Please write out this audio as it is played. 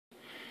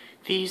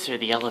These are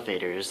the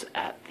elevators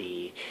at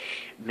the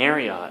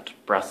Marriott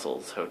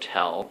Brussels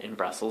Hotel in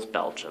Brussels,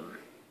 Belgium.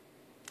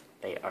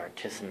 They are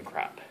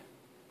ThyssenKrupp.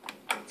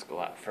 Let's go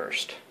up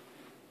first.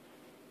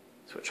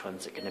 So which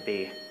one's it going to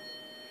be?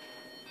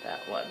 That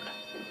one.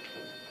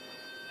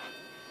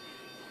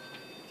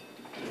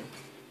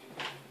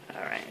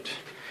 Alright.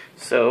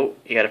 So,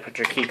 you gotta put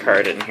your key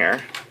card in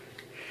here.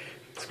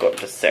 Let's go up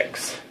to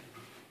 6.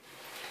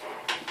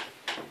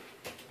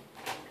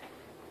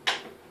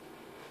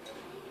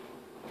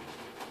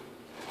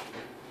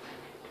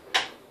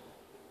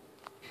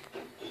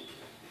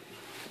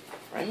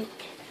 Right.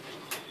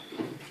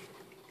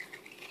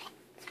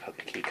 Let's put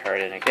the key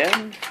card in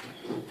again.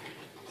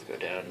 Let's go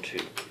down to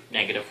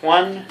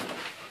 -1.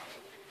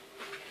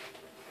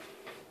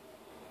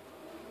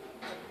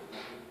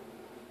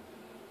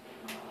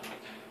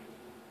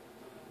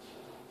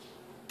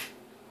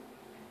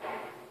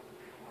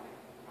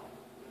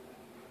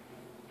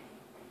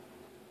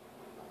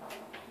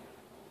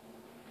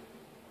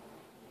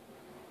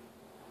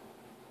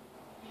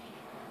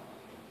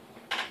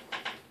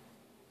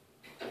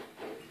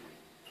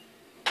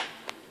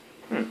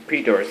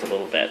 Pre-doors a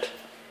little bit.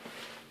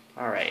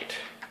 Alright.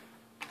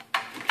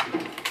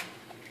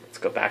 Let's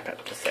go back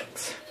up to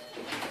 6.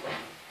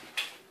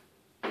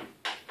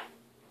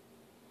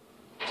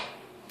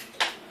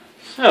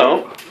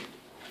 So,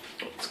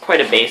 it's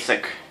quite a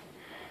basic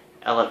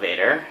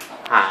elevator.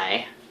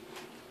 High.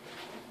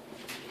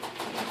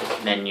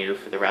 Menu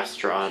for the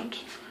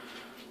restaurant.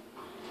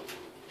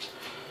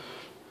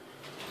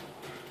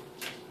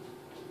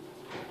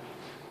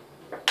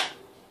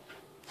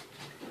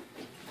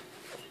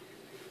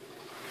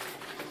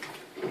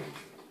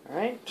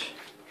 Alright,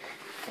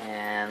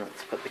 and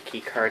let's put the key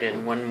card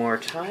in one more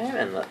time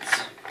and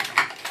let's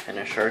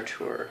finish our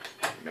tour.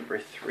 Number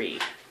 3.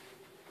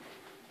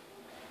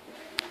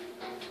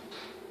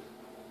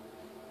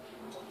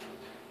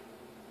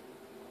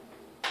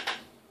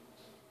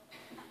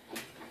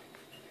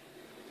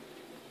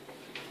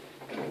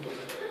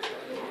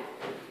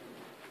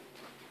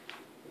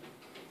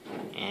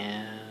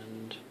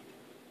 And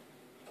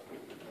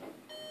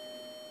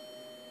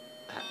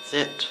that's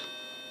it.